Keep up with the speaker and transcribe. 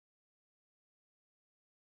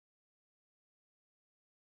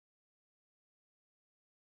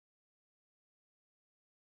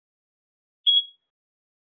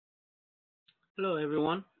Hello,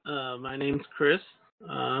 everyone. My name's Chris.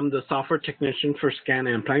 I'm the software technician for Scan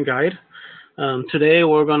Implant Guide. Today,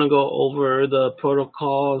 we're going to go over the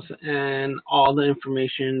protocols and all the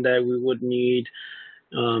information that we would need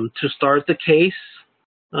to start the case,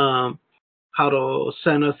 how to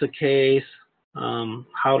send us a case,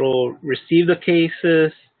 how to receive the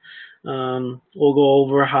cases. We'll go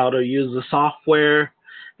over how to use the software,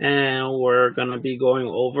 and we're going to be going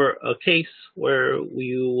over a case where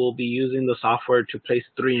we will be using the software to place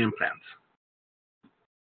 3 implants.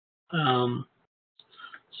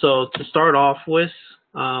 So to start off with,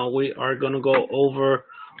 we are going to go over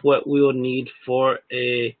what we will need for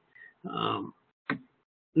a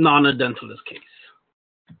non-edentalist case.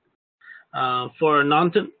 For a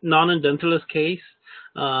non-edentalist case,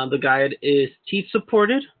 the guide is teeth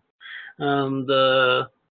supported.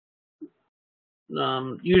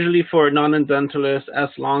 Usually for a non-edentalist, as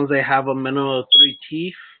long as they have a minimum of 3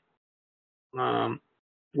 teeth,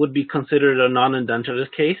 would be considered a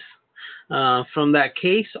non-edentalist case. From that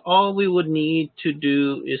case, all we would need to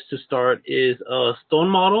do is to start is a stone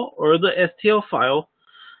model or the STL file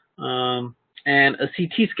and a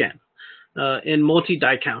CT scan in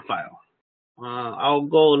multi-DICAM file. I'll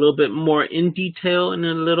go a little bit more in detail in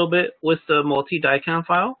a little bit with the multi-DICAM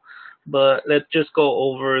file, but let's just go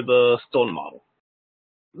over the stone model.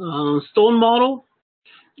 Stone model,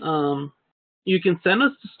 you can send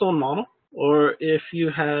us the stone model, or if you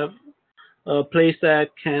have a place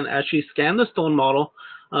that can actually scan the stone model,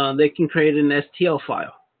 they can create an STL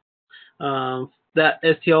file. That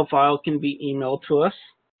STL file can be emailed to us.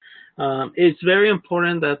 It's very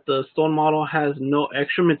important that the stone model has no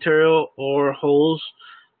extra material or holes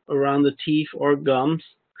around the teeth or gums,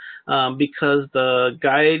 because the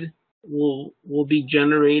guide will be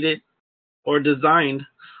generated or designed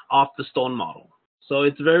off the stone model. So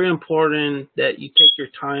it's very important that you take your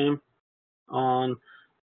time on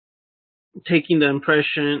taking the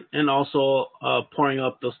impression and also pouring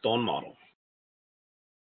up the stone model.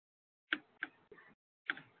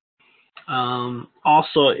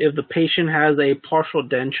 Also, if the patient has a partial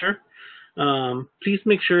denture, please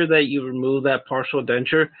make sure that you remove that partial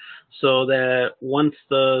denture so that once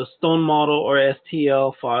the stone model or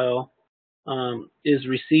STL file is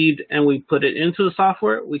received and we put it into the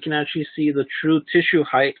software, we can actually see the true tissue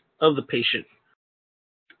height of the patient.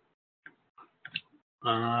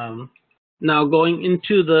 Now going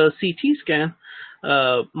into the CT scan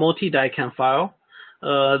multi-DICAM file.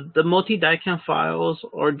 The multi-DICAM files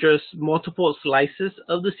are just multiple slices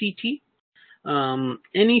of the CT.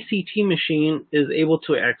 Any CT machine is able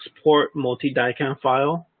to export multi-DICAM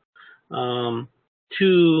file.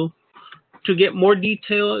 To get more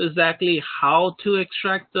detail exactly how to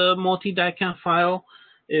extract the multi-DICAM file,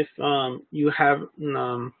 if you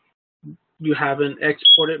haven't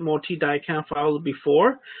exported multi-DICAM files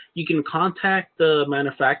before, you can contact the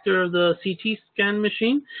manufacturer of the CT scan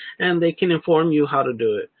machine and they can inform you how to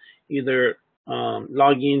do it. Either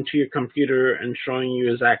logging into your computer and showing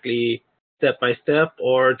you exactly step by step,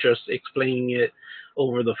 or just explaining it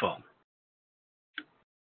over the phone.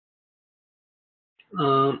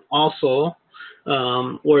 Also,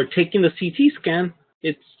 we're taking the CT scan.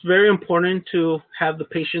 It's very important to have the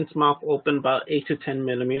patient's mouth open about 8 to 10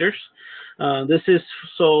 millimeters. This is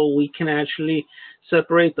so we can actually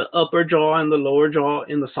separate the upper jaw and the lower jaw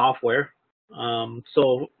in the software.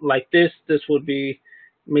 So like this would be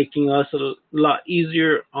making us a lot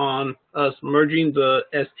easier on us merging the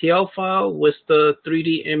STL file with the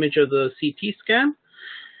 3D image of the CT scan,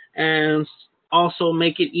 and also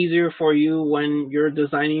make it easier for you when you're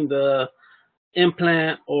designing the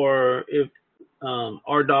implant, or if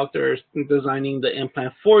our doctor is designing the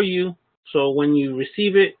implant for you. So when you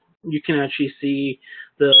receive it, you can actually see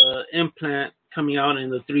the implant coming out in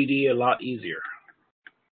the 3D a lot easier.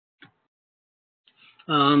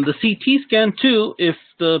 The CT scan too, if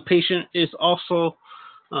the patient is also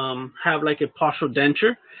have like a partial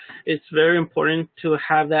denture, it's very important to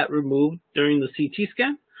have that removed during the CT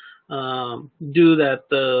scan. Due that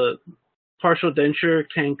the partial denture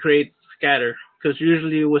can create scatter, because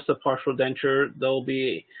usually with the partial denture there'll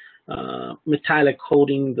be metallic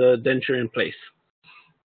holding the denture in place.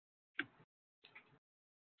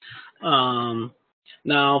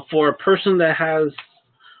 Now for a person that has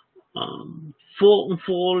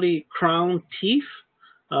fully crowned teeth,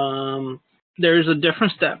 there's a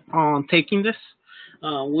different step on taking this.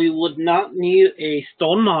 We would not need a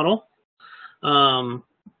stone model,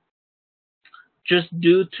 just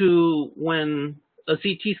due to when a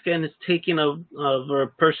CT scan is taken of a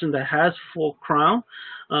person that has full crown,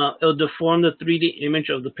 it'll deform the 3D image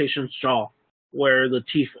of the patient's jaw where the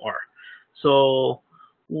teeth are. So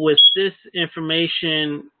with this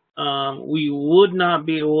information, we would not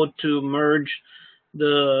be able to merge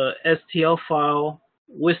the STL file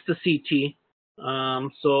with the CT.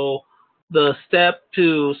 So the step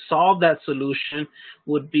to solve that solution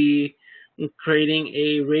would be creating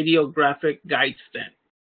a radiographic guide stent.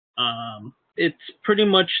 It's pretty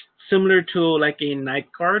much similar to like a night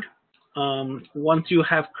guard. Once you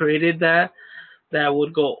have created that, that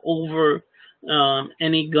would go over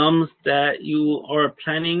any gums that you are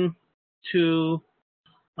planning to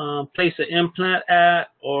place an implant at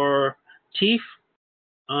or teeth.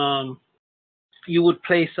 You would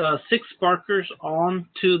place 6 markers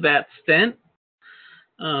onto that stent.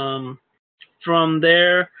 From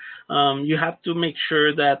there, you have to make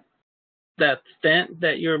sure that that stent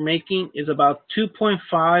that you're making is about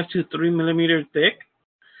 2.5 to 3 millimeters thick.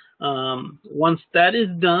 Once that is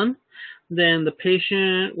done, then the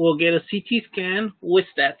patient will get a CT scan with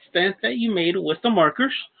that stent that you made with the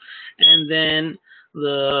markers, and then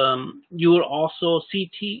you will also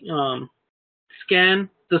CT scan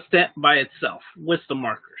the stent by itself with the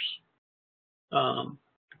markers.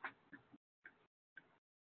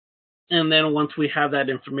 And then once we have that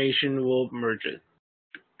information, we'll merge it.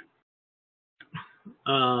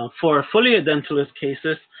 For fully edentulous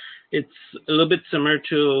cases, it's a little bit similar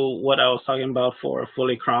to what I was talking about for a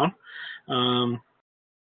fully crown.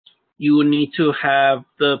 You would need to have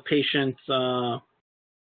the patient's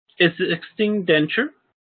existing denture,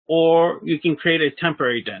 or you can create a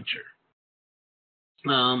temporary denture.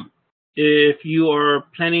 If you are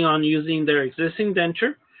planning on using their existing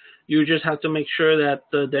denture, you just have to make sure that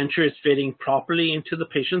the denture is fitting properly into the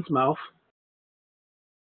patient's mouth.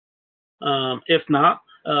 If not,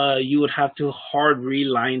 you would have to hard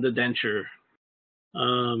reline the denture.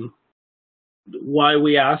 Why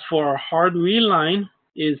we ask for a hard reline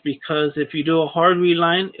is because if you do a hard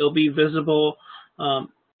reline, it'll be visible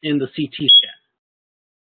in the CT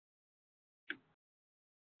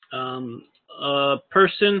scan. A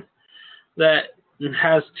person that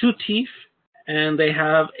has 2 teeth and they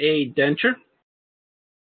have a denture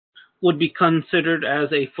would be considered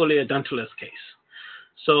as a fully edentulous case.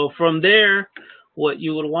 So from there, what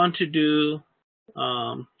you would want to do,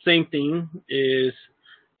 same thing, is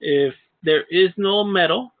if there is no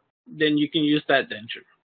metal, then you can use that denture.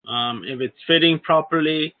 If it's fitting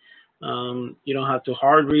properly, you don't have to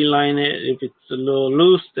hard reline it. If it's a little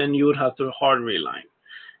loose, then you would have to hard reline.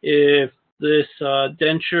 If this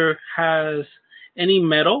denture has any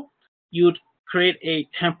metal, you would create a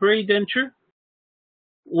temporary denture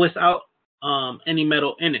without any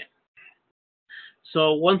metal in it.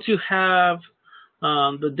 So once you have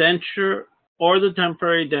the denture or the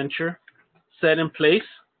temporary denture set in place,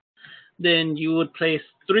 then you would place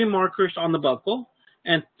 3 markers on the buccal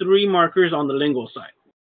and 3 markers on the lingual side.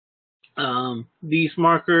 These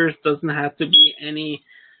markers doesn't have to be any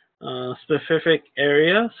specific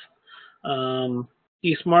areas.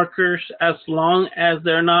 These markers, as long as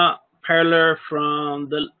they're not parallel from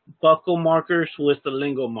the buccal markers with the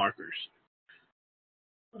lingual markers.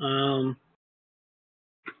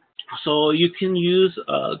 So you can use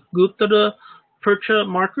Gupta Percha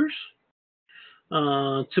markers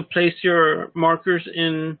to place your markers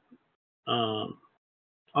in on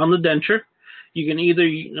the denture. You can either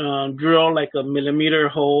drill like a millimeter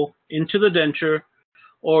hole into the denture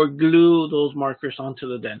or glue those markers onto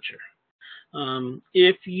the denture.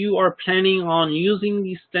 If you are planning on using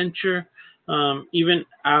these denture even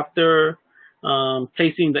after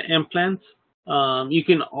placing the implants, you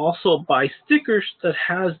can also buy stickers that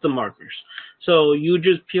has the markers. So you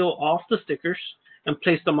just peel off the stickers and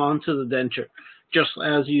place them onto the denture, just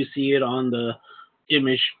as you see it on the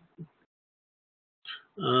image.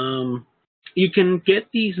 You can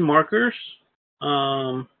get these markers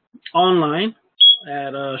online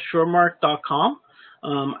at suremark.com.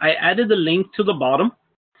 I added the link to the bottom,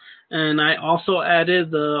 and I also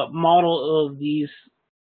added the model of these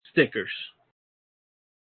stickers.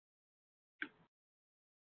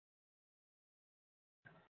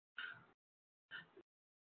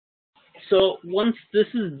 So once this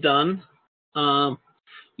is done,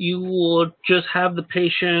 you would just have the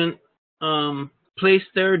patient place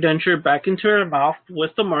their denture back into their mouth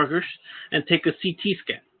with the markers and take a CT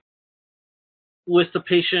scan with the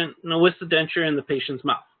patient, with the denture in the patient's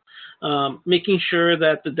mouth, making sure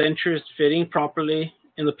that the denture is fitting properly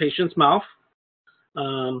in the patient's mouth.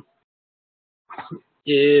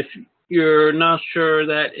 If you're not sure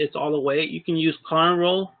that it's all the way, you can use cotton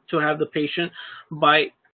roll to have the patient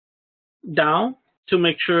bite down to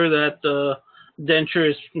make sure that the denture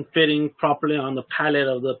is fitting properly on the palate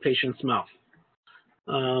of the patient's mouth.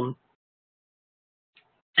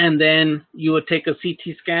 and then you would take a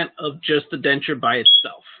CT scan of just the denture by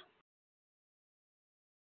itself.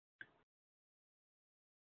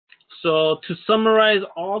 So to summarize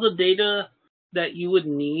all the data that you would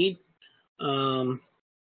need to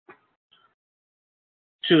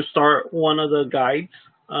start one of the guides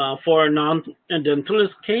for a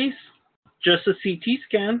non-dentalist case, just a CT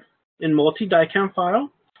scan in multi-DICAM file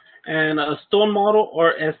and a stone model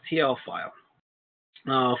or STL file.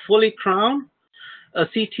 Fully crowned, a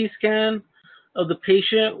CT scan of the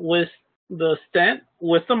patient with the stent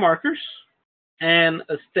with the markers, and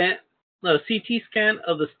a CT scan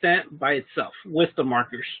of the stent by itself with the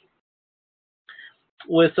markers.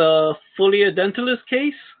 With a fully dentalist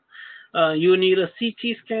case, you need a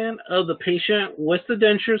CT scan of the patient with the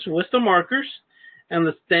dentures with the markers, and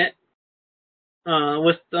the stent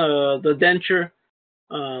with the denture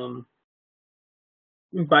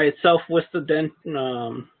by itself with the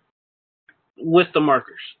with the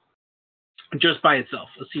markers, just by itself,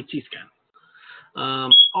 a CT scan.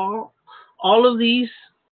 All of these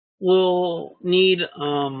will need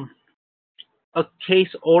a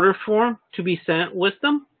case order form to be sent with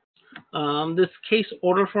them. This case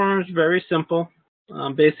order form is very simple.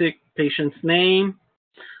 Basic patient's name,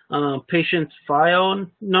 patient's file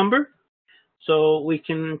number, so we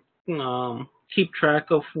can keep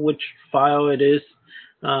track of which file it is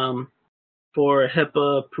for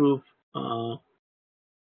HIPAA approved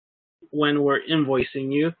when we're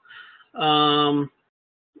invoicing you.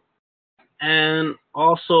 And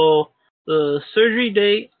also the surgery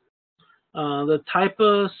date, the type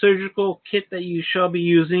of surgical kit that you shall be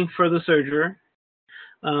using for the surgery,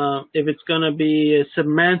 if it's going to be a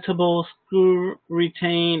cementable, screw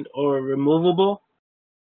retained, or removable,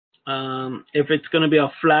 if it's going to be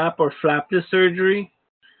a flap or flapless surgery,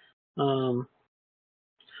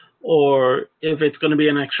 or if it's going to be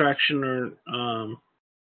an extraction or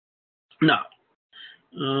not.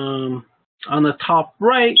 On the top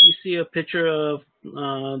right, you see a picture of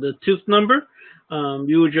the tooth number.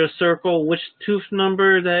 You would just circle which tooth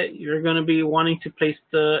number that you're going to be wanting to place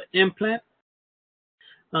the implant.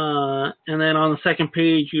 And then on the second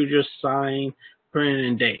page, you just sign print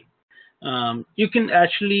and date. You can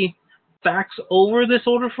actually fax over this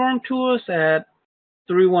order form to us at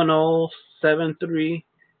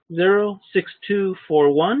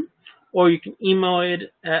 310-730-6241, or you can email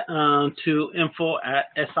it at, to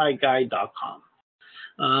info@siguide.com.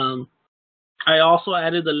 I also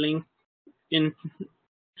added the link in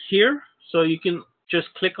here, so you can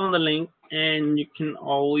just click on the link and you can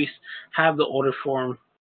always have the order form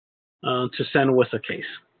to send with a case.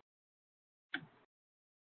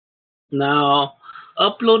 Now,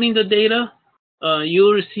 uploading the data,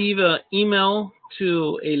 you'll receive an email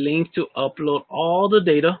to a link to upload all the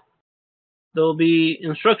data. There'll be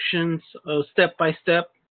instructions step by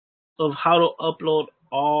step of how to upload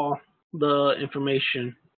all the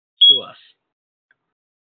information to us.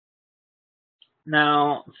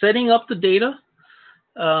 Now, setting up the data,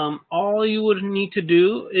 all you would need to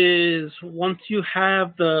do is, once you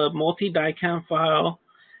have the multi-DICAM file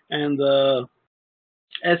and the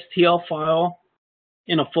STL file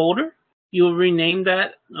in a folder, you'll rename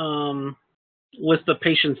that with the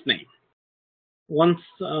patient's name. Once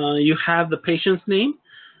you have the patient's name,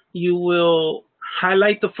 you will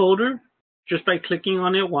highlight the folder just by clicking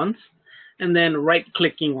on it once, and then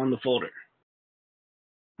right-clicking on the folder.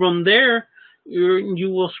 From there, you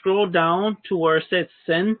will scroll down to where it says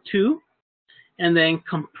Send To, and then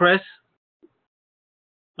compress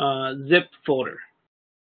zip folder.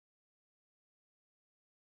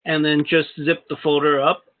 And then just zip the folder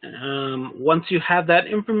up. Once you have that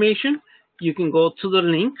information, you can go to the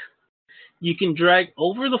link. You can drag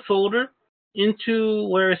over the folder into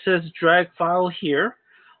where it says Drag File Here,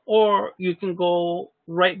 or you can go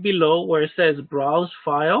right below where it says Browse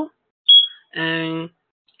File and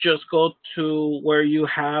just go to where you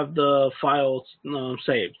have the files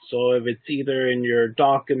saved. So if it's either in your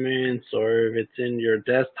documents or if it's in your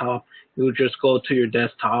desktop, you just go to your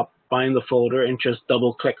desktop, find the folder, and just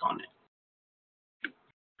double click on it.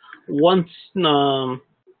 Once,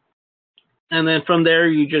 and then from there,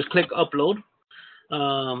 you just click Upload.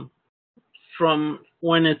 From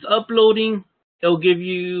when it's uploading,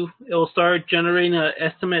 it'll start generating an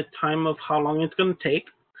estimate time of how long it's going to take.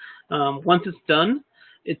 Once it's done,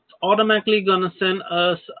 it's automatically going to send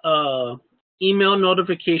us an email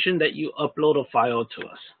notification that you upload a file to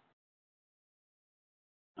us.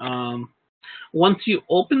 Once you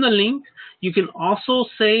open the link, you can also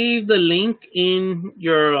save the link in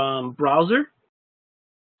your browser.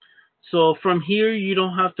 So from here, you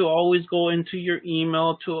don't have to always go into your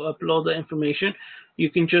email to upload the information. You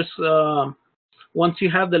can just Once you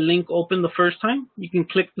have the link open the first time, you can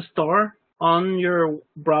click the star on your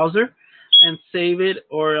browser and save it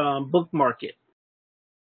or bookmark it.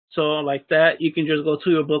 So like that, you can just go to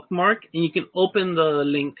your bookmark and you can open the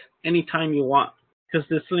link anytime you want, because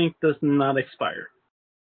this link does not expire.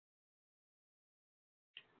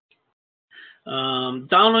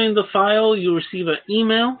 Downloading the file, you'll receive an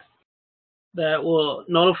email that will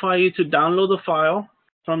notify you to download the file.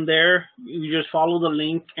 From there, you just follow the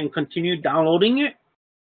link and continue downloading it.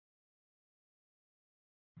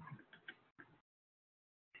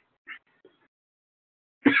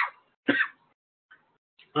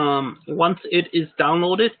 Once it is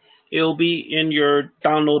downloaded, it will be in your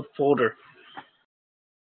download folder.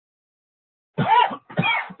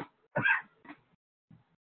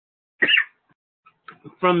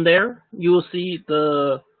 From there, you will see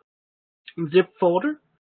the zip folder,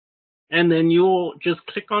 and then you will just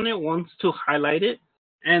click on it once to highlight it,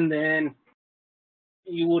 and then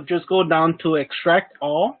you will just go down to extract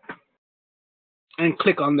all and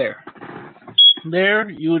click on there. There,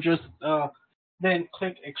 you will just then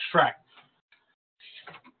click extract.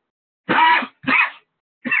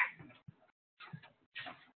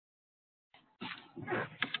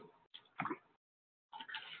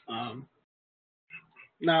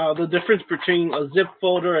 Now, the difference between a zip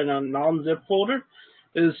folder and a non-zip folder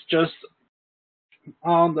is just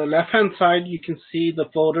on the left-hand side, you can see the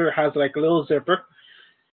folder has like a little zipper.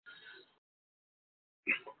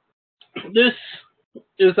 This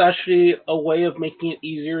is actually a way of making it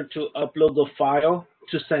easier to upload the file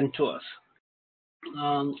to send to us.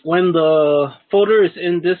 When the folder is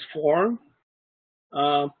in this form,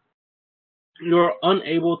 you're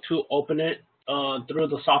unable to open it through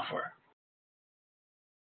the software.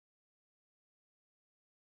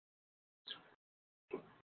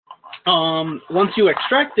 Once you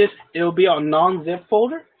extract it, it will be a non-zip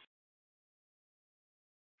folder,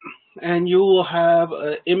 and you will have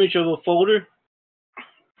an image of a folder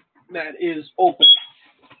that is open.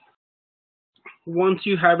 Once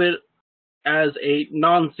you have it as a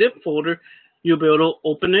non-zip folder, you'll be able to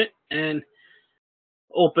open it and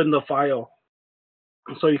open the file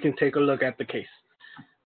so you can take a look at the case.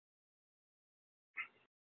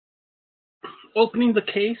 Opening the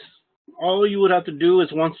case, all you would have to do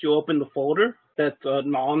is once you open the folder, that's a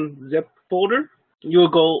non-zip folder, you'll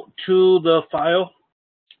go to the file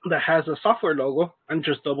that has a software logo and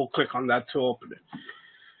just double click on that to open it.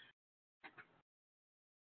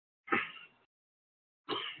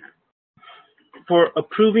 For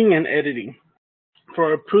approving and editing.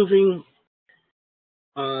 For approving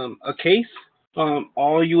a case,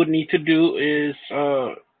 all you would need to do is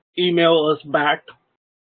email us back,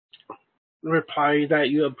 reply that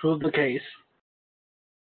you approve the case.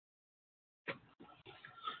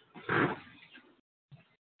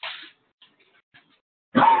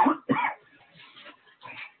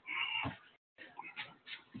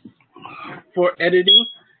 For editing,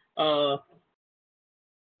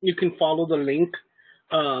 you can follow the link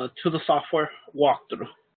to the software walkthrough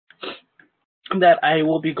that I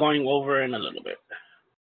will be going over in a little bit.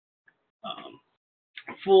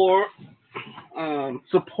 For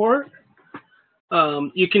support,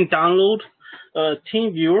 you can download a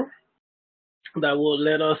TeamViewer that will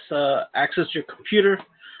let us access your computer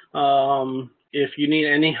if you need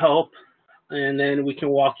any help, and then we can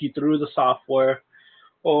walk you through the software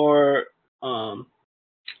or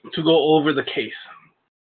to go over the case.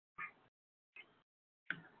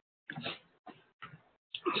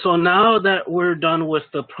 So now that we're done with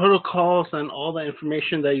the protocols and all the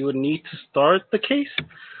information that you would need to start the case,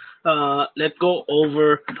 let's go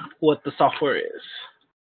over what the software is.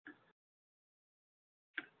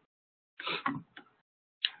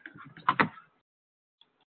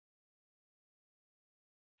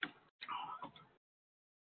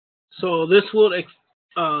 So this will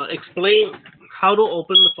explain how to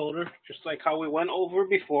open the folder, just like how we went over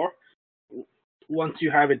before. Once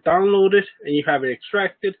you have it downloaded and you have it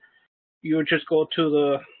extracted, you just go to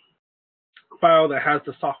the file that has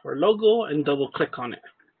the software logo and double click on it.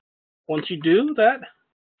 Once you do that,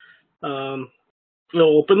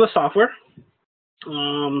 it'll open the software.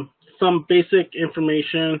 Some basic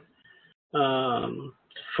information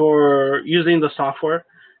for using the software.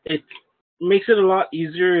 It makes it a lot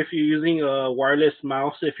easier if you're using a wireless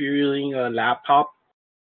mouse, if you're using a laptop,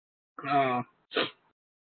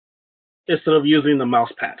 instead of using the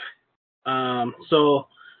mouse pad. So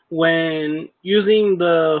when using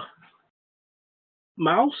the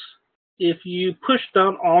mouse, if you push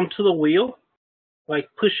down onto the wheel, like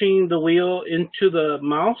pushing the wheel into the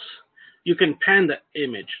mouse, you can pan the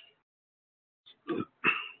image.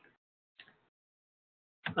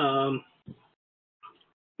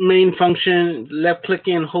 main function, left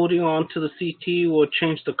clicking and holding on to the CT will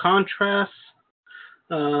change the contrast.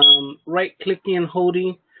 Right clicking and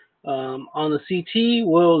holding on the CT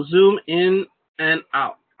will zoom in and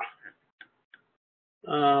out.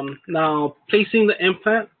 Now placing the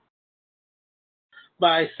implant,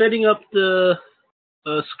 by setting up the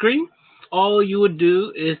screen, all you would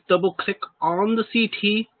do is double click on the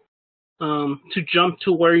CT to jump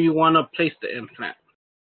to where you want to place the implant.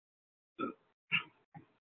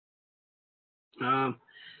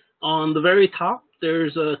 On the very top,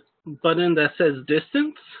 there's a button that says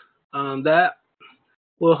distance. That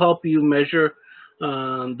will help you measure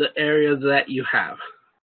the area that you have.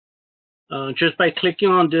 Just by clicking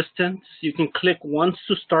on distance, you can click once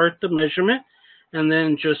to start the measurement, and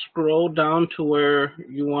then just scroll down to where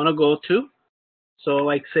you want to go to. So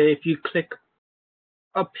like say if you click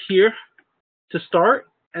up here to start,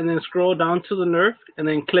 and then scroll down to the nerve, and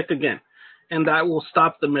then click again, and that will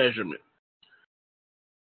stop the measurement.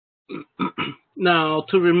 Now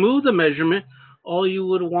to remove the measurement, all you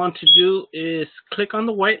would want to do is click on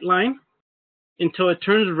the white line until it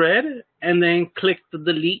turns red, and then click the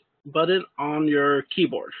delete button on your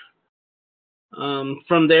keyboard.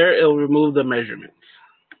 From there, it'll remove the measurements.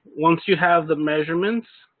 Once you have the measurements,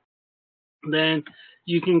 then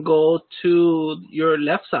you can go to your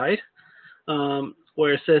left side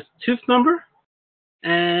where it says tooth number,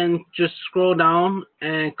 and just scroll down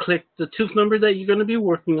and click the tooth number that you're going to be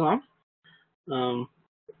working on.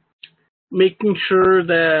 Making sure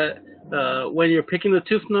that when you're picking the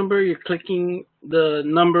tooth number, you're clicking the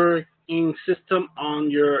numbering system on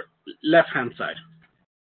your left-hand side.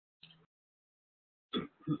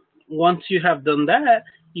 Once you have done that,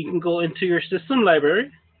 you can go into your system library,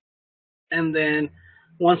 and then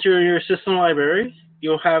once you're in your system library,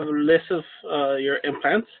 you'll have a list of your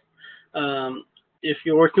implants. If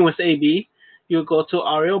you're working with AB, you'll go to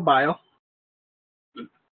Audio Bio.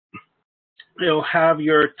 It'll have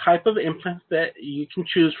your type of implant that you can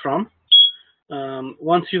choose from.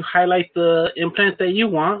 Once you highlight the implant that you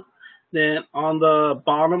want, then on the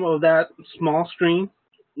bottom of that small screen,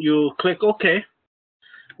 you'll click OK.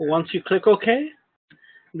 Once you click OK,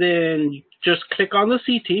 then just click on the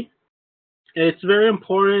CT. It's very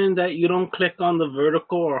important that you don't click on the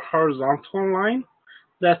vertical or horizontal line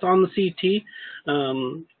that's on the CT.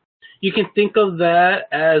 You can think of that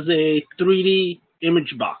as a 3D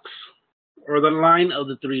image box, or the line of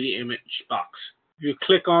the 3D image box. If you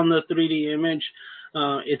click on the 3D image,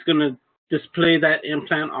 it's going to display that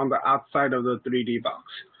implant on the outside of the 3D box.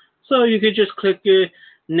 So you could just click it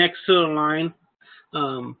next to the line,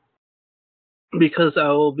 because I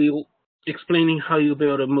will be explaining how you'll be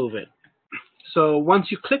able to move it. So once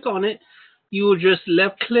you click on it, you will just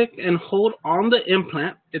left click and hold on the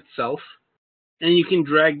implant itself, and you can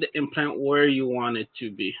drag the implant where you want it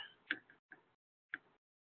to be.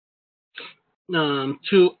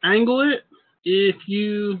 To angle it, if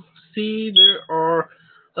you see there are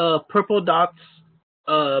purple dots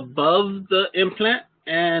above the implant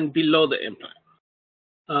and below the implant.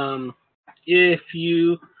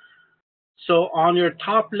 So on your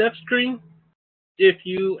top left screen, if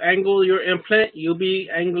you angle your implant, you'll be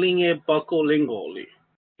angling it buccolingually.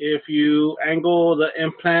 If you angle the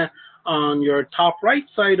implant on your top right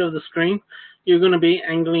side of the screen, you're going to be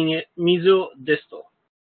angling it mesial-distal.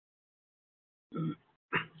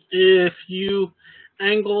 If you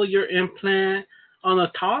angle your implant on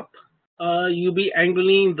the top, you'll be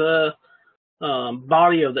angling the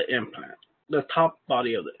body of the implant, the top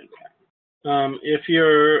body of the implant. If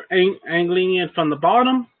you're angling it from the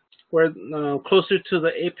bottom, where closer to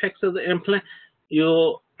the apex of the implant,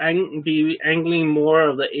 you'll be angling more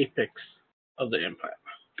of the apex of the implant.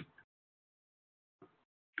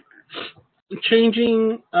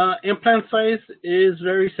 Changing implant size is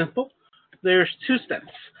very simple. There's two steps.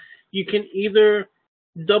 You can either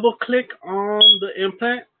double click on the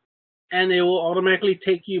implant, and it will automatically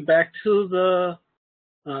take you back to the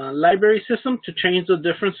library system to change the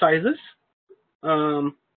different sizes.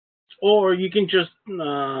 Or you can just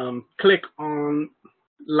click on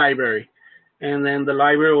library, and then the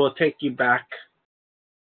library will take you back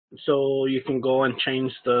so you can go and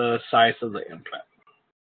change the size of the implant.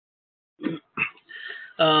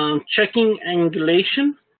 Checking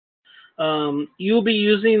angulation. You'll be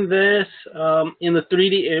using this in the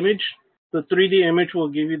 3D image. The 3D image will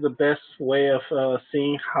give you the best way of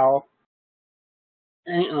seeing how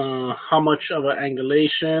much of an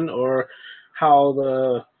angulation or how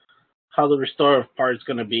the restorative part is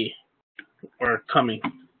going to be or coming.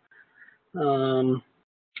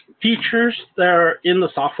 Features that are in the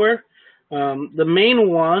software. The main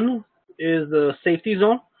one is the safety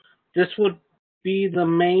zone. This would be the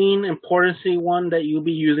main importance one that you'll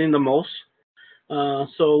be using the most.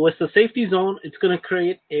 So with the safety zone, it's going to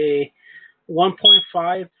create a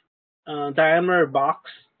 1.5 diameter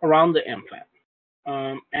box around the implant.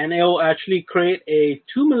 And it will actually create a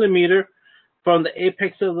 2 millimeter from the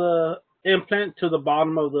apex of the implant to the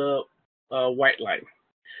bottom of the white line.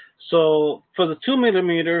 So for the 2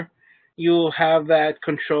 millimeter, you'll have that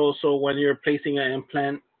control. So when you're placing an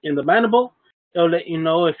implant in the mandible, it'll let you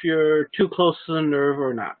know if you're too close to the nerve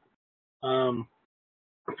or not.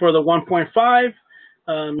 For the 1.5,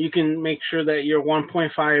 you can make sure that you're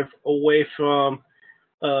 1.5 away from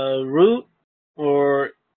root,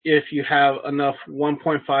 or if you have enough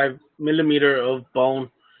 1.5 millimeter of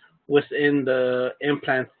bone within the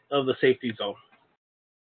implant of the safety zone.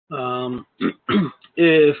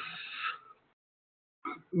 If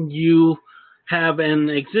you have an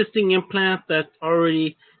existing implant that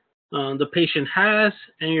already the patient has,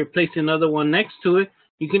 and you're placing another one next to it,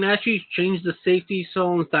 you can actually change the safety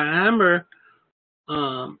zone's diameter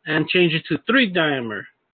and change it to 3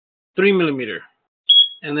 millimeter.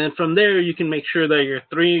 And then from there, you can make sure that you're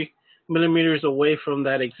 3 millimeters away from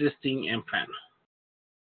that existing implant.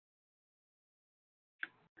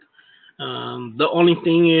 The only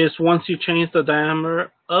thing is, once you change the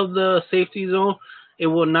diameter of the safety zone, it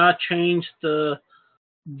will not change the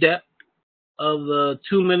depth of the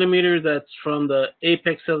 2 millimeter that's from the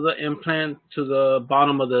apex of the implant to the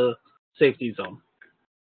bottom of the safety zone.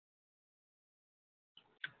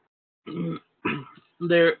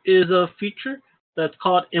 There is a feature that's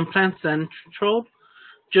called Implant Central,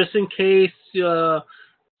 just in case,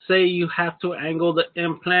 say you have to angle the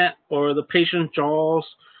implant or the patient's jaw's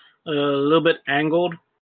a little bit angled.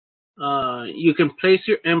 You can place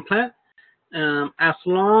your implant as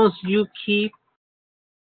long as you keep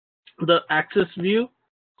the axis view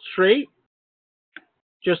straight,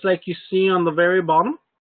 just like you see on the very bottom,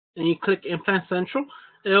 and you click Implant Central.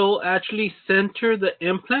 It will actually center the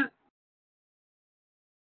implant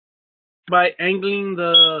by angling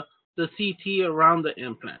the CT around the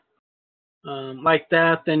implant. Like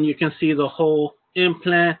that, then you can see the whole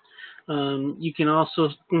implant. You can also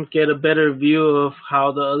get a better view of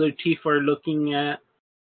how the other teeth are looking at,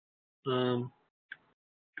 and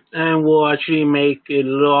will actually make it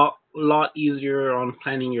a lot easier on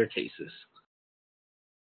planning your cases.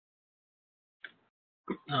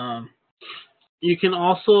 You can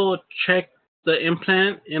also check the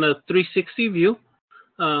implant in a 360 view.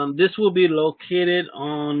 This will be located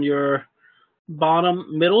on your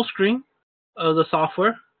bottom middle screen of the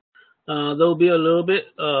software. There will be a little bit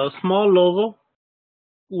small logo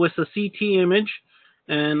with a CT image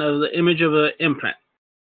and the image of an implant.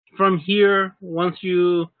 From here, once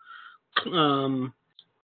you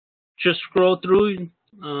just scroll through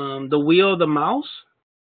the wheel of the mouse,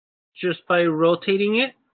 just by rotating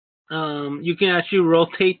it, you can actually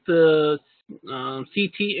rotate the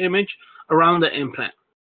CT image around the implant,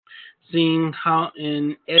 seeing how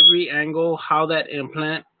in every angle how that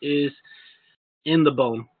implant is in the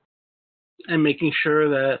bone, and making sure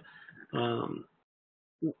that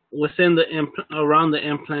within the around the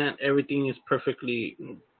implant everything is perfectly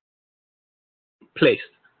placed.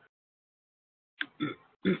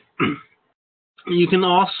 You can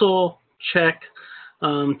also check,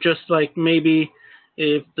 just like maybe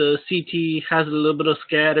if the CT has a little bit of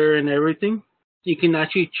scatter and everything, you can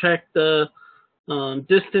actually check the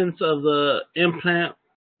distance of the implant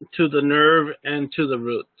to the nerve and to the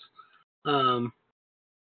roots. On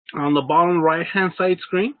the bottom right hand side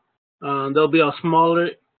screen, there'll be a smaller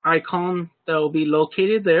icon that will be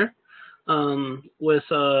located there with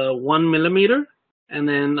 1 millimeter, and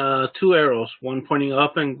then 2 arrows, one pointing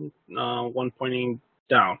up and one pointing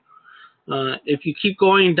down. If you keep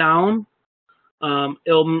going down,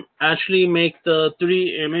 it'll actually make the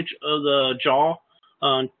 3D image of the jaw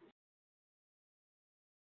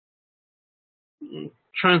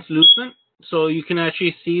translucent, so you can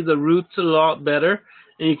actually see the roots a lot better,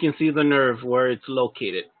 and you can see the nerve where it's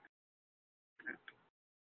located.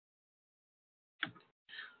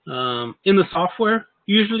 In the software,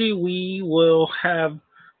 usually we will have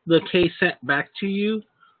the case sent back to you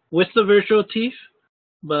with the virtual teeth,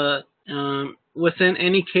 but within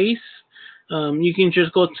any case, you can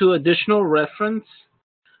just go to additional reference,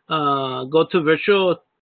 go to virtual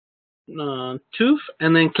tooth,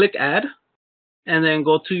 and then click add, and then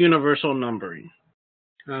go to universal numbering.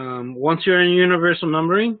 Once you're in universal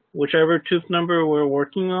numbering, whichever tooth number we're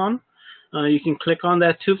working on, you can click on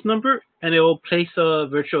that tooth number and it will place a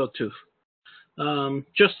virtual tooth.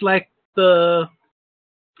 Just like the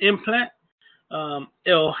implant,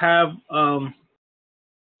 it'll have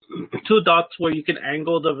 2 dots where you can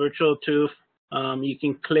angle the virtual tooth You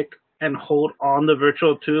can click and hold on the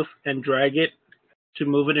virtual tooth and drag it to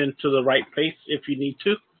move it into the right place if you need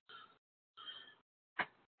to.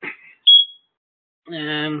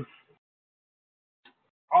 And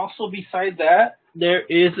also beside that, there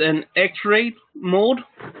is an X-ray mode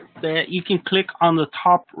that you can click on the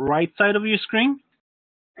top right side of your screen,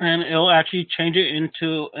 and it'll actually change it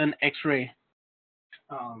into an X-ray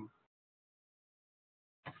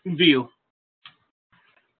view.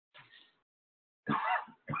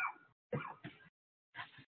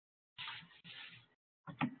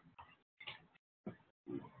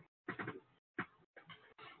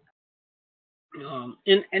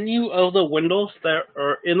 In any of the windows that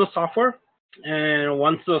are in the software, and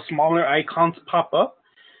once the smaller icons pop up,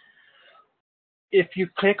 if you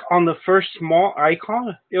click on the first small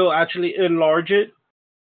icon, it will actually enlarge it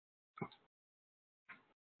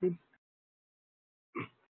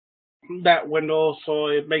that window, so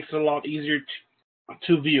it makes it a lot easier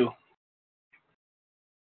to view.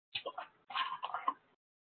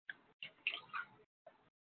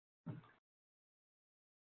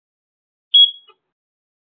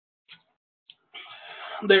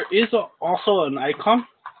 There is also an icon,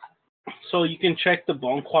 so you can check the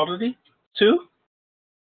bone quality too.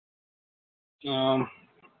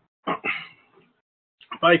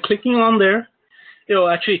 By clicking on there, it will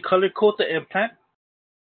actually color code the implant.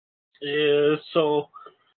 So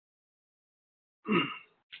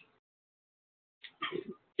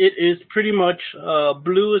it is pretty much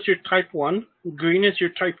blue is your type 1, green is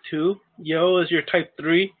your type 2, yellow is your type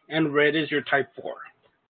 3, and red is your type 4.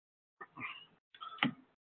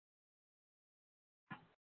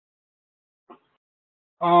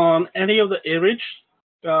 On any of the image,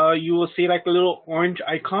 you will see like a little orange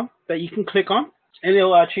icon that you can click on, and it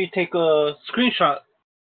will actually take a screenshot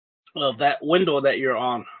of that window that you're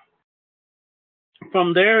on.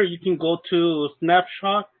 From there, you can go to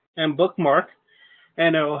snapshot and bookmark,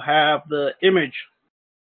 and it will have the image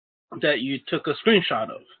that you took a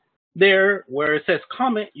screenshot of. There, where it says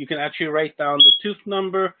comment, you can actually write down the tooth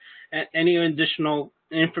number and any additional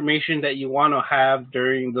information that you want to have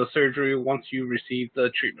during the surgery once you receive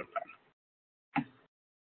the treatment plan.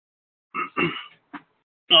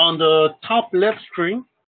 On the top left screen,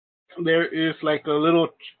 there is like a little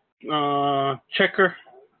checker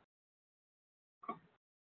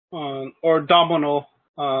or domino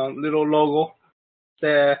little logo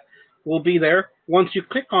that will be there. Once you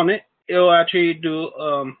click on it, it'll actually do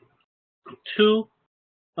two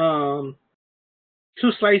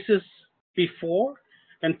slices before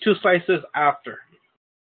and 2 slices after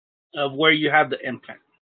of where you have the implant.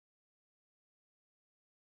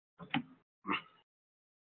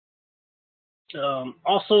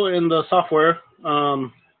 Also in the software,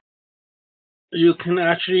 you can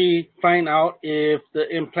actually find out if the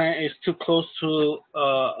implant is too close to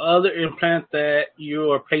other implant that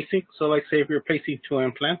you are placing. So like say if you're placing 2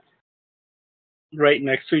 implants right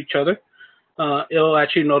next to each other, it'll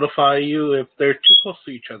actually notify you if they're too close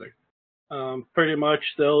to each other. Pretty much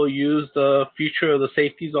they'll use the feature of the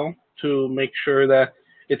safety zone to make sure that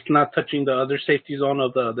it's not touching the other safety zone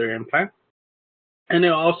of the other implant. And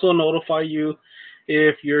it'll also notify you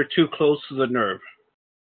if you're too close to the nerve.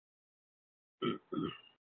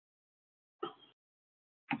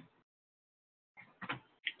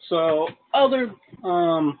 So other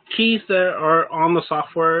keys that are on the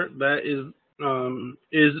software that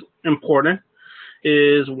is important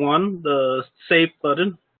is 1, the save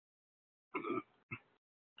button.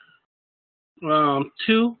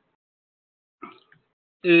 2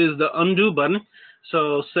 is the undo button.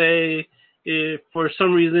 So say if for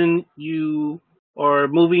some reason you are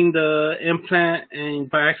moving the implant and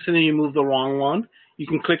by accident you move the wrong one, you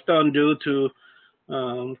can click the undo to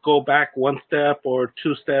go back 1 step or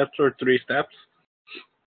 2 steps or 3 steps.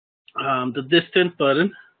 The distance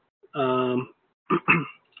button.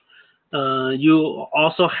 You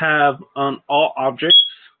also have on all objects,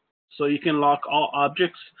 so you can lock all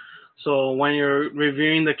objects. So when you're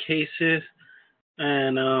reviewing the cases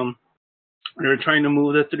and you're trying to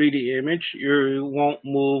move the 3D image, you won't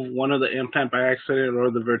move one of the implant by accident or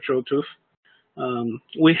the virtual tooth.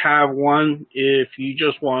 We have one if you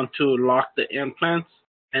just want to lock the implants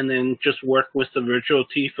and then just work with the virtual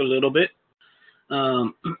teeth a little bit.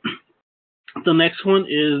 The next one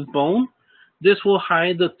is bone. This will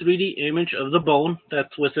hide the 3D image of the bone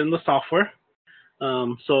that's within the software.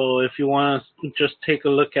 So if you want to just take a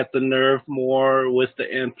look at the nerve more with the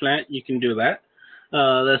implant, you can do that.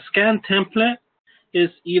 The scan template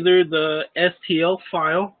is either the STL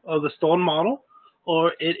file of the stone model,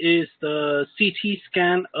 or it is the CT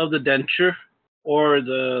scan of the denture or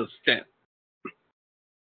the stent.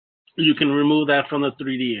 you can remove that from the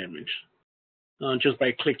 3D image just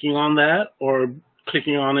by clicking on that or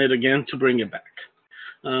clicking on it again to bring it back.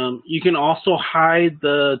 You can also hide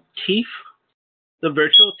the teeth, the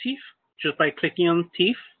virtual teeth, just by clicking on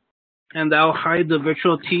teeth, and that'll hide the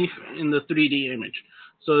virtual teeth in the 3D image.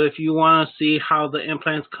 So if you want to see how the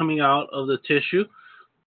implant's coming out of the tissue,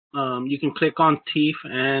 you can click on teeth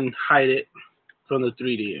and hide it from the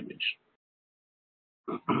 3D image.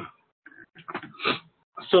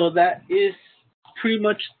 So that is pretty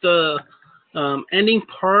much the ending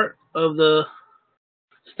part of the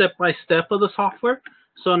step-by-step of the software.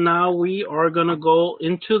 So now we are going to go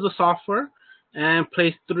into the software and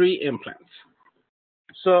place 3 implants.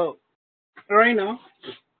 So right now,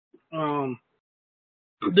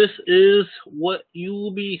 this is what you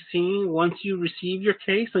will be seeing once you receive your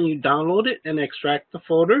case and you download it and extract the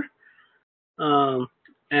folder, and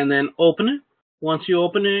then open it. Once you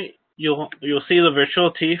open it, you'll see the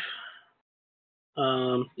virtual teeth.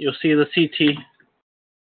 You'll see the CT.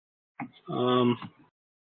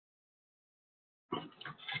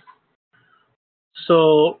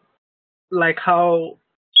 So like how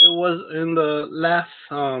it was in the last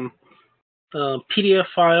PDF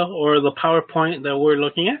file or the PowerPoint that we're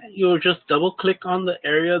looking at, you'll just double click on the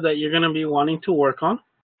area that you're going to be wanting to work on,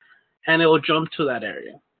 and it will jump to that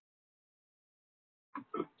area.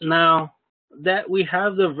 Now that we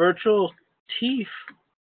have the virtual teeth,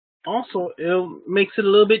 also it makes it a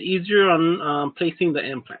little bit easier on placing the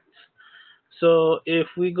implants. So if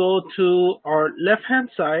we go to our left hand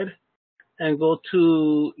side and go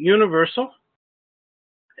to Universal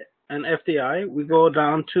and FDI, we go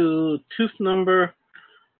down to tooth number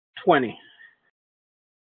 20.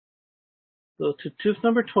 Go to tooth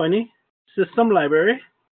number 20, System Library,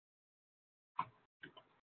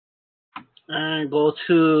 and go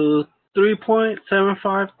to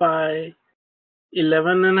 3.75 by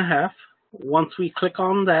 11.5. Once we click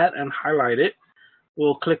on that and highlight it,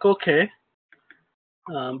 we'll click OK.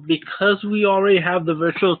 Because we already have the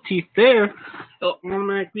virtual teeth there, it'll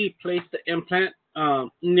automatically place the implant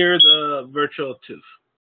near the virtual tooth.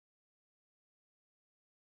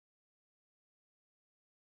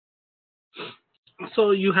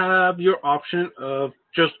 So you have your option of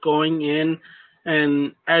just going in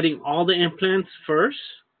and adding all the implants first,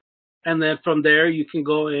 and then from there you can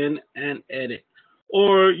go in and edit.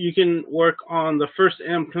 Or you can work on the first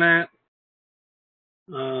implant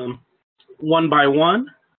one by one,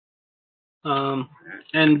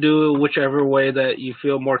 and do whichever way that you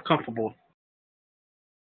feel more comfortable.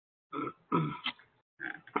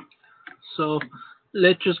 So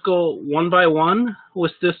let's just go one by one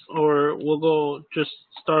with this, or we'll go just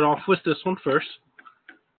start off with this one first.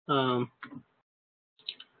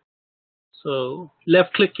 So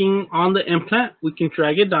left clicking on the implant, we can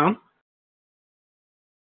drag it down.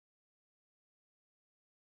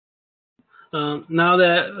 Now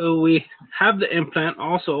that we have the implant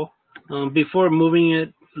also, before moving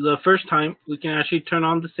it the first time, we can actually turn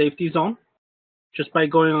on the safety zone just by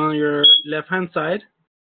going on your left hand side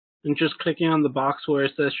and just clicking on the box where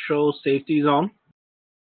it says show safety zone.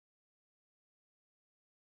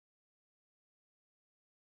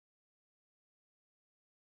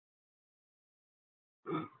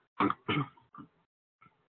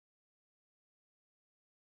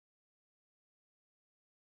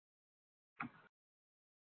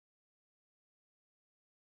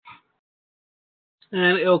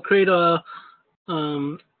 And it'll create a,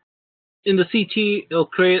 in the CT, it'll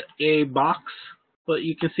create a box, but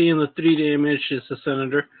you can see in the 3D image is a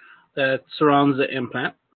cylinder that surrounds the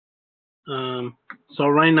implant. So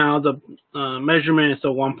right now the measurement is a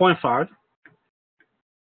 1.5.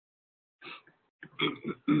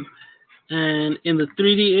 And in the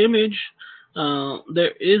 3D image,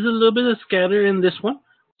 there is a little bit of scatter in this one.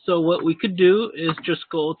 So what we could do is just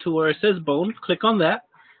go to where it says bone, click on that,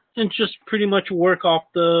 and just pretty much work off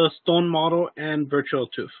the stone model and virtual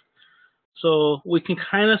tooth. So we can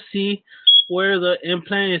kind of see where the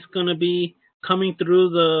implant is going to be coming through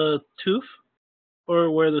the tooth,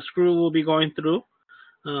 or where the screw will be going through.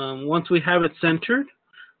 Once we have it centered,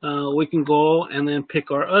 we can go and then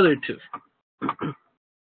pick our other tooth.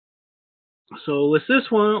 So with this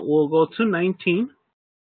one, we'll go to 19,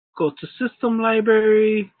 go to System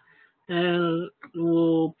Library, and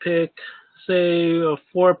we'll pick, say, a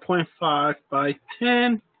 4.5 by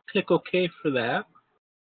 10. Click OK for that.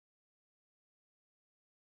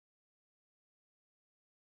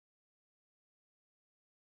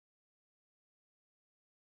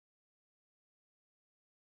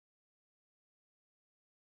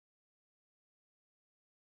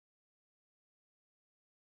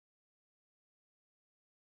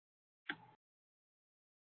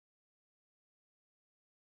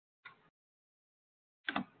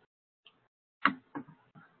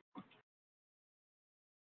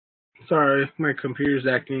 Sorry, my computer's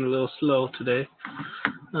acting a little slow today.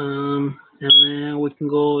 And then we can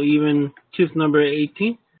go even tooth number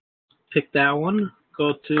 18. Pick that one.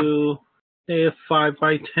 Go to say 5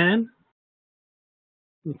 by 10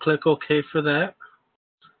 and click OK for that.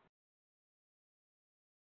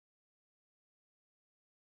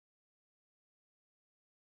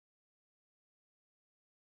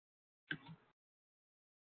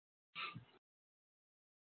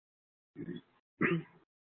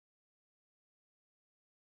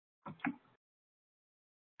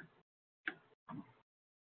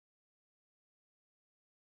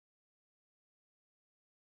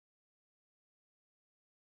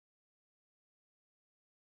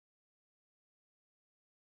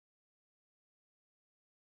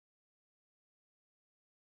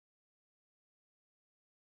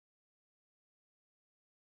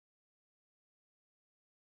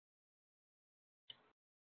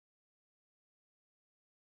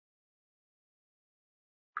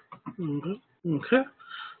 Okay.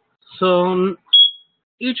 So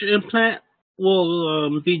each implant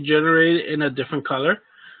will be generated in a different color.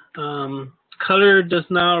 Color does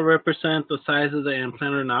not represent the size of the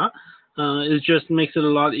implant or not. It just makes it a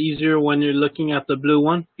lot easier when you're looking at the blue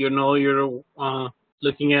one. You know you're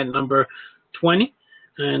looking at number 20.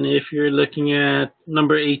 And if you're looking at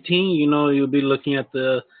number 18, you know you'll be looking at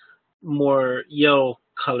the more yellow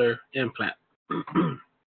color implant.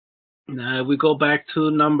 Now, if we go back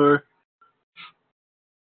to number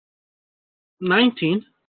 19,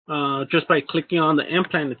 just by clicking on the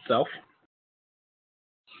implant itself,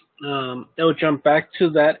 it will jump back to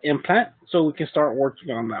that implant so we can start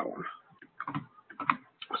working on that one.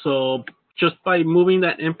 So just by moving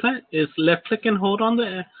that implant, it's left click and hold on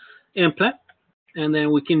the implant, and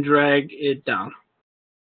then we can drag it down.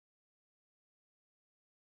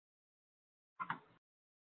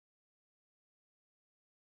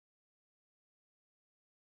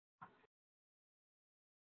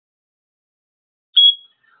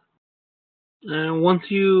 And once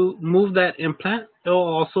you move that implant, it will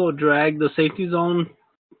also drag the safety zone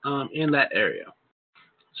in that area.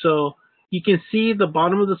 So you can see the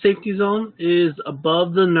bottom of the safety zone is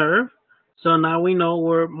above the nerve. So now we know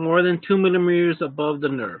we're more than 2 millimeters above the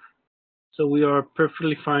nerve. So we are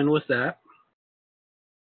perfectly fine with that.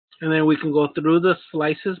 And then we can go through the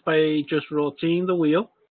slices by just rotating the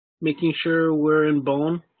wheel, making sure we're in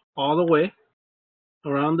bone all the way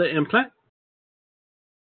around the implant,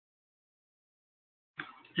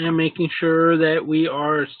 and making sure that we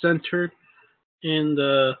are centered in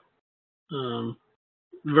the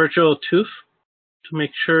virtual tooth to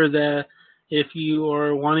make sure that if you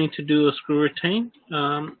are wanting to do a screw retain,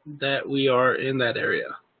 that we are in that area.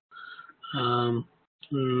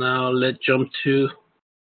 Now let's jump to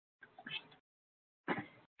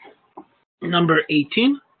number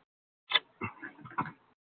 18.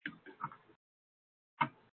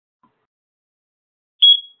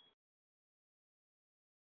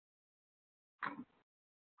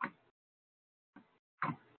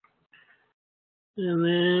 And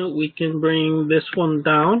then we can bring this one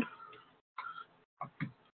down.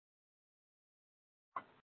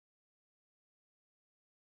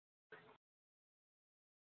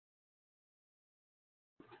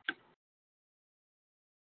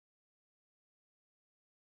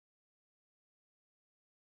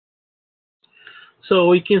 So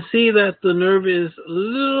we can see that the nerve is a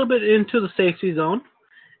little bit into the safety zone,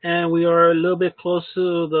 and we are a little bit close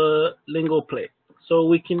to the lingual plate. So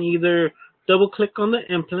we can either double click on the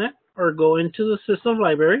implant or go into the system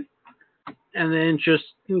library and then just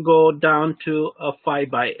go down to a 5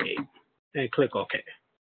 by 8 and click OK.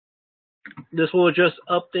 This will just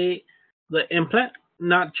update the implant,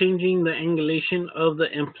 not changing the angulation of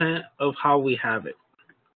the implant of how we have it.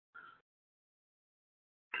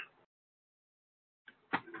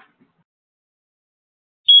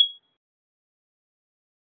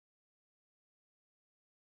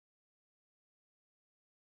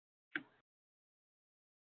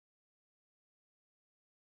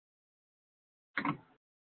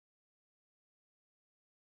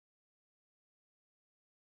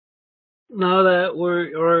 Now that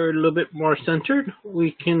we're a little bit more centered,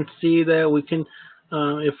 we can see that we can,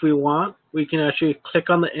 if we want, we can actually click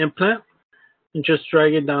on the implant and just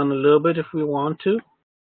drag it down a little bit if we want to.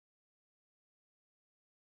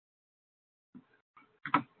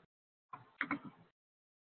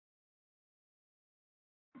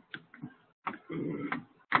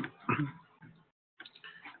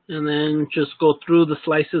 And then just go through the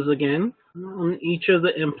slices again on each of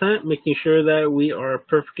the implant, making sure that we are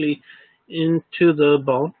perfectly into the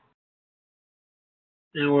bone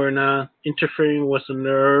and we're not interfering with the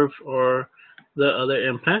nerve or the other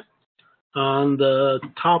implant. On the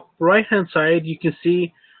top right-hand side, you can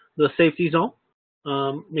see the safety zone,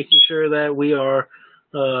 making sure that we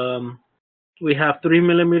have 3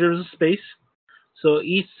 millimeters of space. So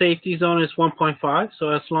each safety zone is 1.5. So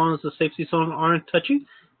as long as the safety zone aren't touching,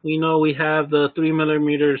 we know we have the 3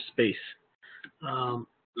 millimeter space.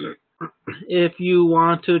 If you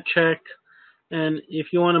want to check and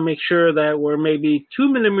if you want to make sure that we're maybe 2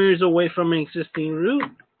 millimeters away from an existing route,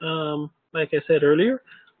 like I said earlier,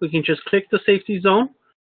 we can just click the safety zone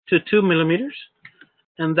to 2 millimeters,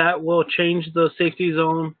 and that will change the safety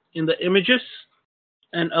zone in the images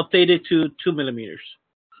and update it to 2 millimeters.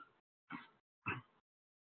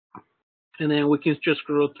 And then we can just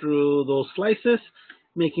go through those slices,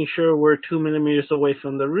 making sure we're 2 millimeters away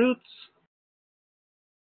from the roots,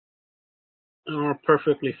 and we're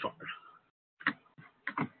perfectly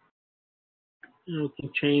fine. And we can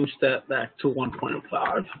change that back to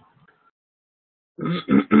 1.5.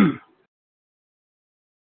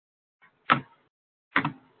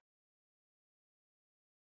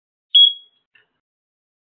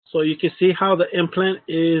 So you can see how the implant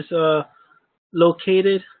is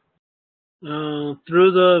located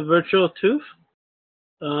through the virtual tooth.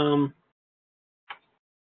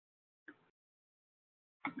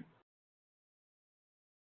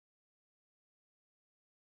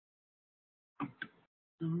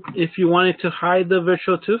 If you wanted to hide the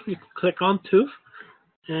virtual tooth, you can click on tooth,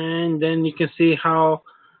 and then you can see how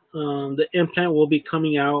the implant will be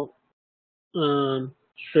coming out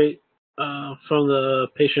straight from the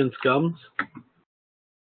patient's gums.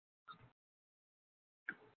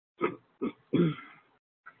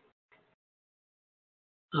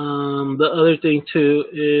 The other thing too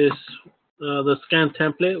is the scan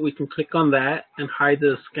template. We can click on that and hide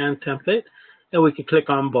the scan template, and we can click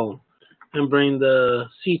on bone and bring the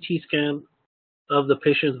CT scan of the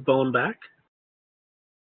patient's bone back.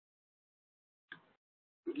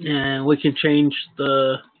 And we can change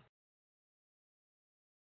the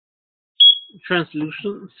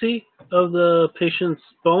translucency of the patient's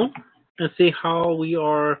bone and see how we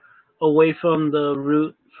are away from the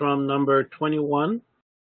root from number 21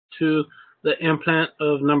 to the implant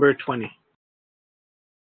of number 20.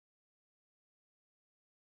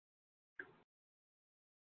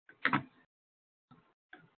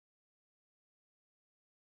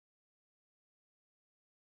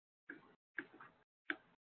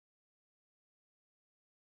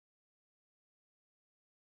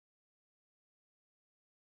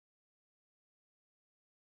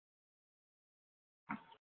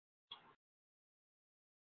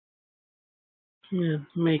 Yeah,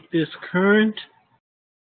 make this current.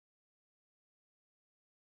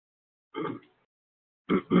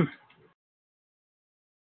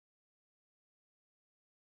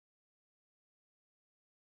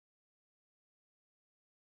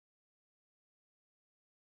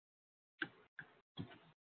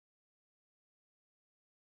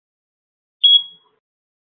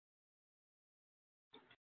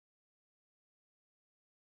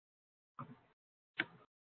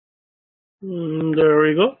 There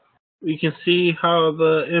we go. We can see how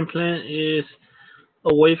the implant is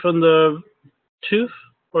away from the tooth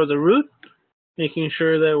or the root, making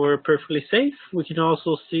sure that we're perfectly safe. We can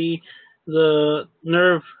also see the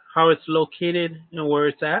nerve, how it's located and where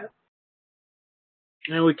it's at.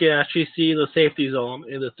 And we can actually see the safety zone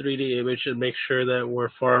in the 3D image and make sure that we're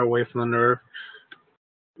far away from the nerve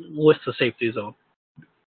with the safety zone.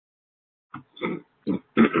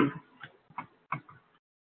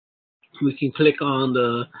 We can click on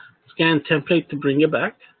the scan template to bring it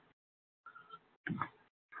back.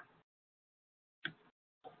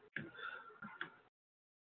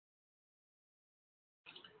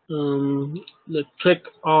 Click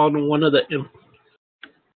on one of the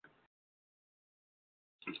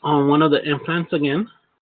implants again.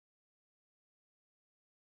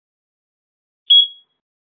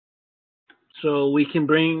 So we can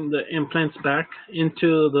bring the implants back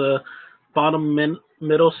into the bottom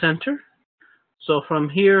middle center. So from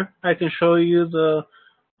here, I can show you the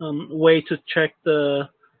way to check the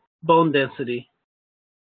bone density.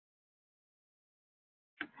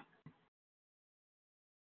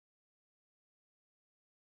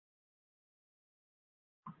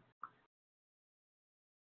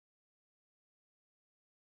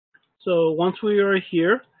 So once we are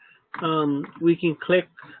here, we can click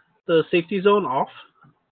the safety zone off.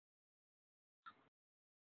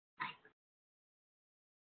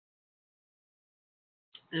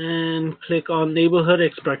 And click on neighborhood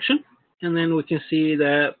expression. And then we can see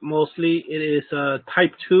that mostly it is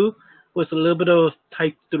type 2 with a little bit of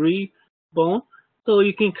type 3 bone. So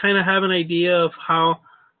you can kind of have an idea of how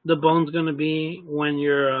the bone's going to be when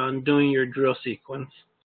you're doing your drill sequence.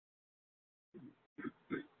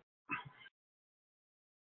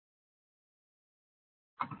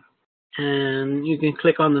 And you can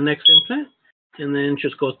click on the next implant and then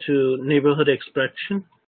just go to neighborhood inspection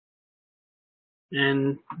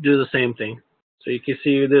and do the same thing. So you can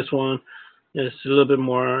see this one is a little bit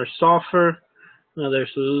more softer.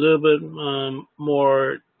 There's a little bit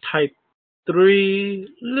more type 3,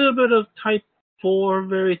 a little bit of type 4,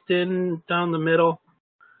 very thin down the middle.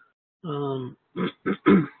 And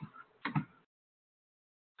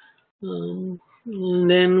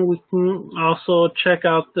then we can also check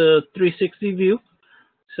out the 360 view.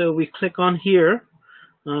 So we click on here,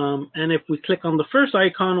 and if we click on the first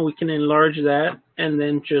icon, we can enlarge that, and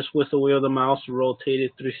then just with the wheel of the mouse, rotate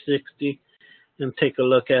it 360 and take a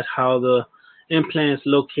look at how the implant is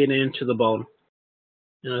located into the bone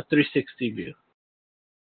in a 360 view.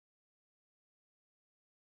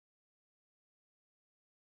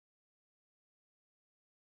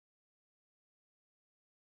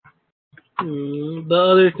 The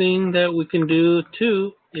other thing that we can do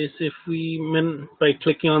too is if we, by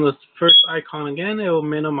clicking on the first icon again, it will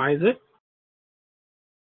minimize it.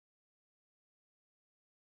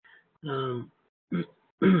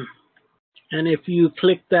 And if you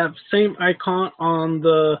click that same icon on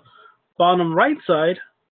the bottom right side,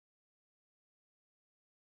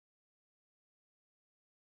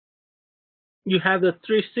 you have the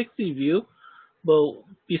 360 view, but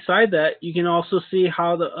beside that, you can also see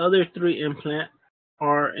how the other 3 implants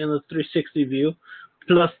are in the 360 view,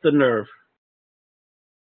 plus the nerve.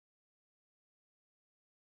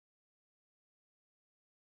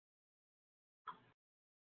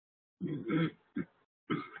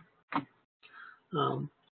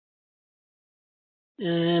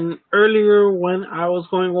 And earlier when I was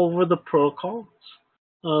going over the protocols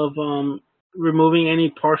of removing any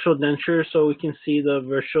partial denture so we can see the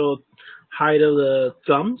virtual height of the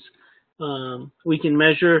gums, we can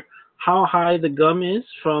measure how high the gum is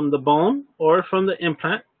from the bone or from the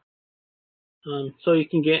implant, so you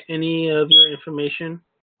can get any of your information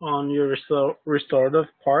on your restorative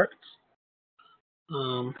parts.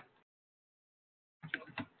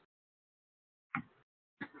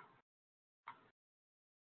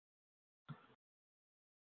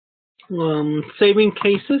 Saving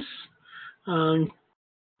cases.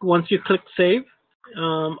 Once you click save,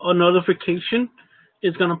 a notification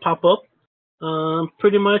is going to pop up.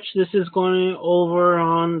 Pretty much this is going over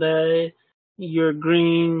on your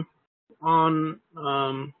green on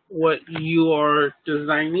what you are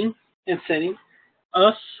designing and sending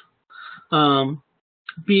us.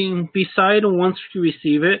 Being beside, once you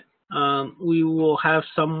receive it, we will have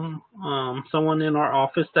someone in our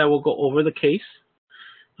office that will go over the case,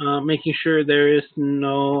 making sure there is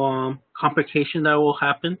no complication that will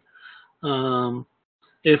happen.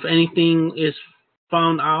 If anything is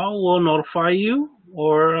found out, we'll notify you,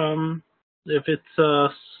 or if it's a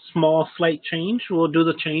small slight change, we'll do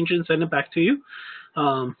the change and send it back to you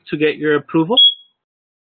to get your approval.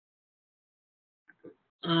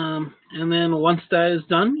 And then once that is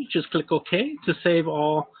done, you just click OK to save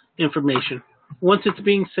all information. Once it's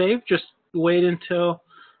being saved, just wait until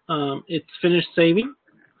it's finished saving.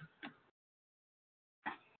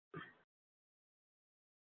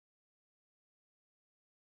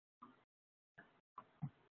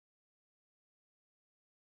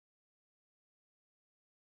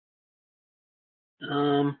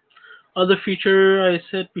 Other feature I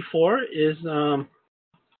said before is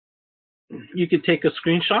you can take a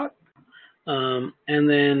screenshot, and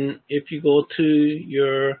then if you go to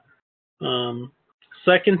your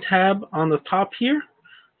second tab on the top here,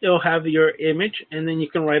 it'll have your image, and then you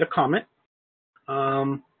can write a comment.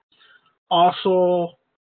 Also,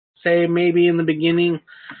 say maybe in the beginning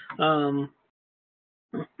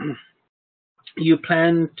you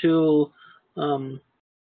plan to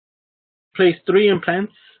place 3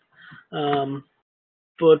 implants,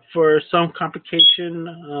 but for some complication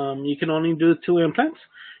you can only do 2 implants.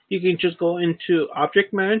 You can just go into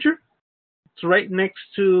Object Manager. It's right next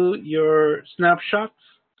to your snapshots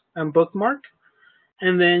and bookmark,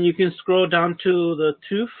 and then you can scroll down to the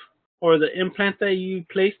tooth or the implant that you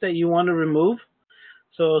placed that you want to remove.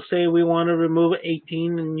 So say we want to remove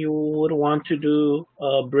 18 and you would want to do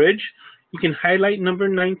a bridge. You can highlight number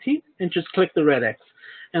 19 and just click the red X,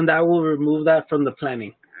 and that will remove that from the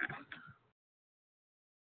planning.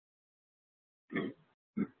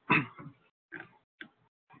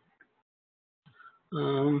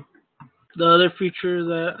 The other feature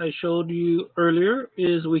that I showed you earlier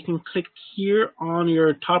is we can click here on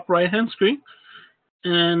your top right hand screen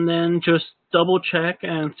and then just double check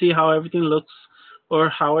and see how everything looks or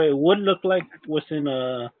how it would look like within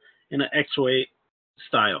in an X-ray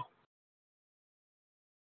style.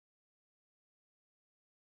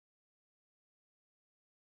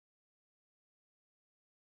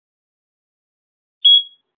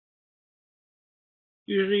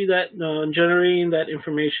 Usually that generating that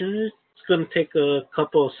information is going to take a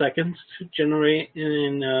couple of seconds to generate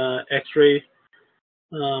in X-ray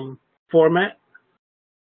format.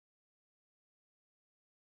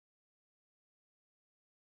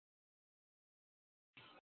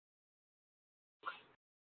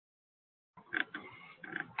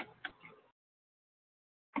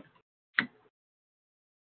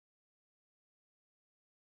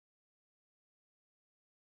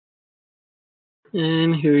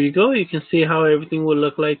 And here you go. You can see how everything would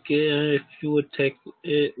look like if you would take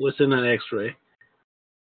it within an X-ray.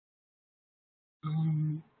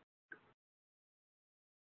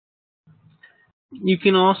 You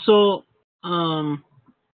can also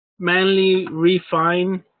manually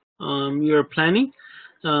refine your planning.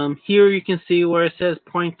 Here you can see where it says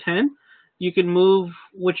 0.10. You can move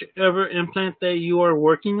whichever implant that you are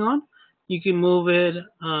working on. You can move it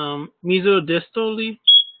mesodistally,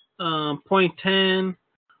 0.10,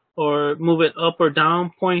 or move it up or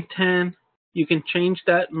down 0.10. You can change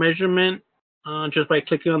that measurement just by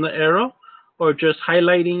clicking on the arrow, or just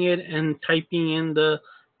highlighting it and typing in the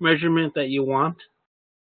measurement that you want.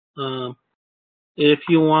 If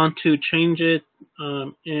you want to change it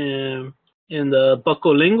in the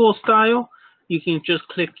buccolingual style, you can just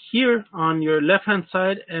click here on your left-hand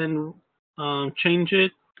side and change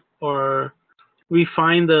it or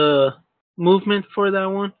refine the movement for that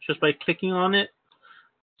one just by clicking on it.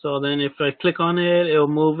 So then if I click on it, it'll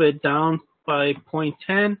move it down by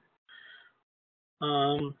 0.10.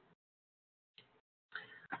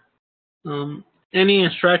 Any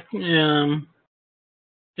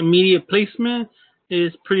immediate placement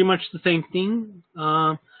is pretty much the same thing.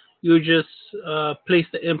 You just place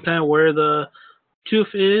the implant where the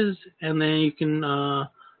tooth is, and then you can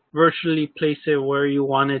virtually place it where you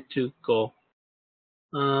want it to go.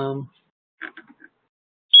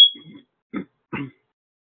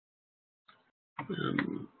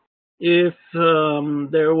 If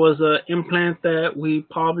there was an implant that we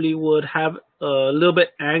probably would have a little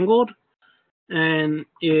bit angled, and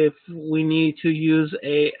if we need to use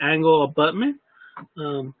a angle abutment,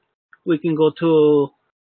 we can go to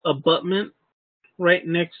abutment right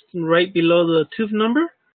below the tooth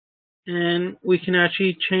number, and we can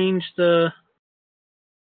actually change the,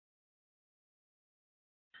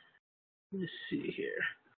 let's see here,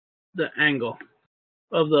 the angle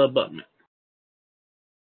of the abutment.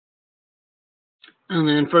 And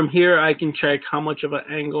then from here, I can check how much of an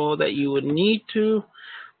angle that you would need to,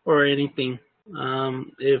 or anything.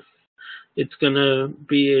 If it's gonna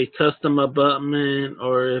be a custom abutment,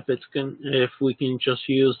 or if we can just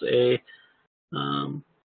use a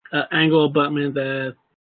angle abutment that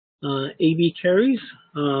AB carries,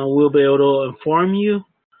 we'll be able to inform you,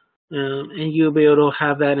 and you'll be able to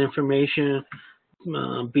have that information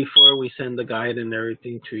before we send the guide and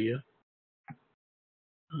everything to you.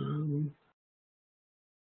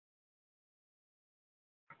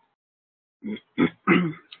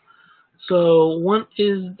 So once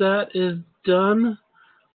that is done,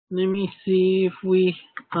 let me see if we,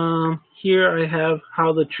 here I have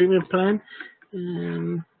how the treatment plan,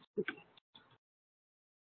 and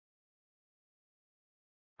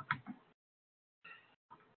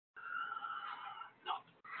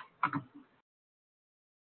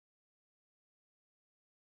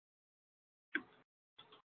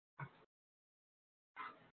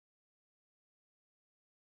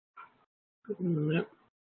yep.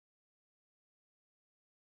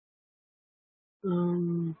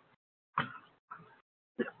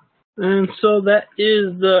 And so that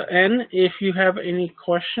is the end. If you have any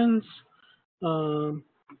questions, you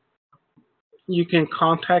can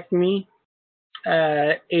contact me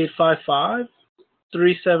at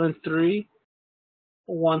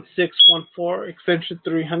 855-373-1614, extension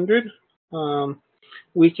 300.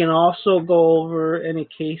 We can also go over any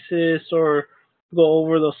cases or go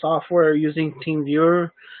over the software using TeamViewer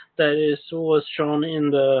that was shown in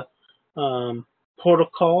the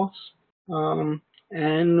protocols.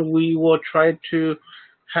 And we will try to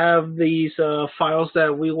have these files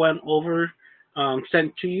that we went over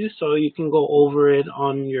sent to you, so you can go over it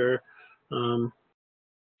on your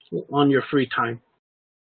free time.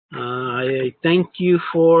 I thank you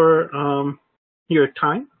for your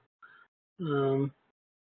time.